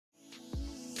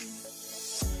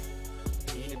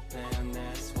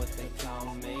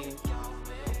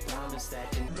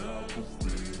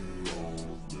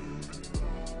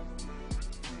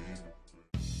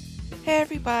Hey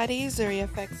everybody,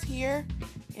 ZURIFX here,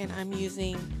 and I'm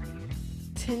using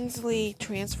Tinsley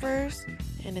transfers,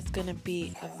 and it's going to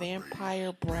be a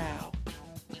vampire brow.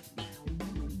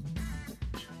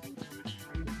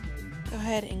 Go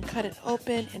ahead and cut it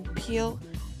open and peel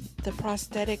the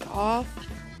prosthetic off.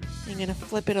 I'm going to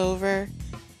flip it over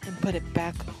and put it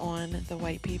back on the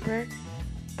white paper.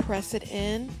 Press it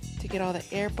in to get all the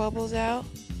air bubbles out.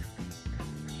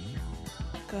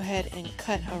 Go ahead and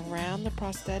cut around the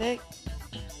prosthetic.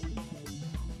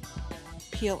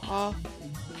 Peel off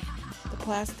the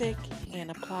plastic and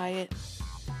apply it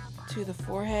to the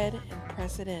forehead and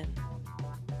press it in.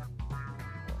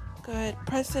 Go ahead,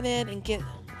 press it in and get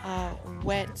a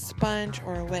wet sponge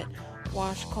or a wet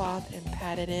washcloth and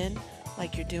pat it in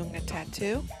like you're doing a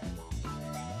tattoo.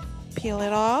 Peel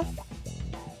it off.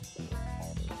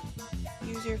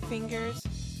 Use your fingers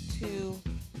to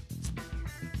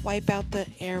wipe out the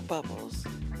air bubbles.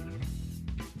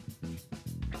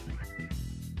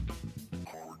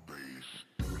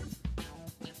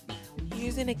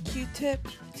 Using a Q-tip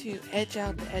to edge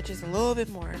out the edges a little bit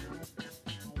more.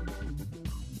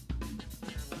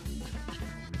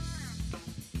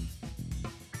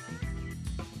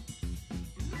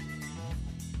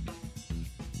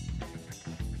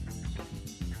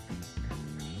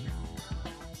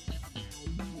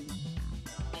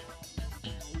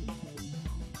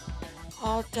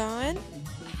 All done.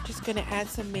 Just gonna add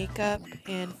some makeup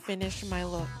and finish my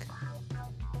look.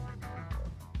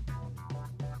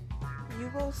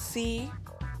 You will see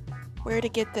where to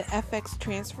get the FX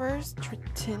transfers,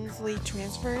 Tinsley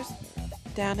transfers,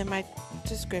 down in my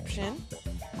description.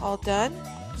 All done.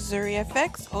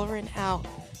 ZURIFX over and out.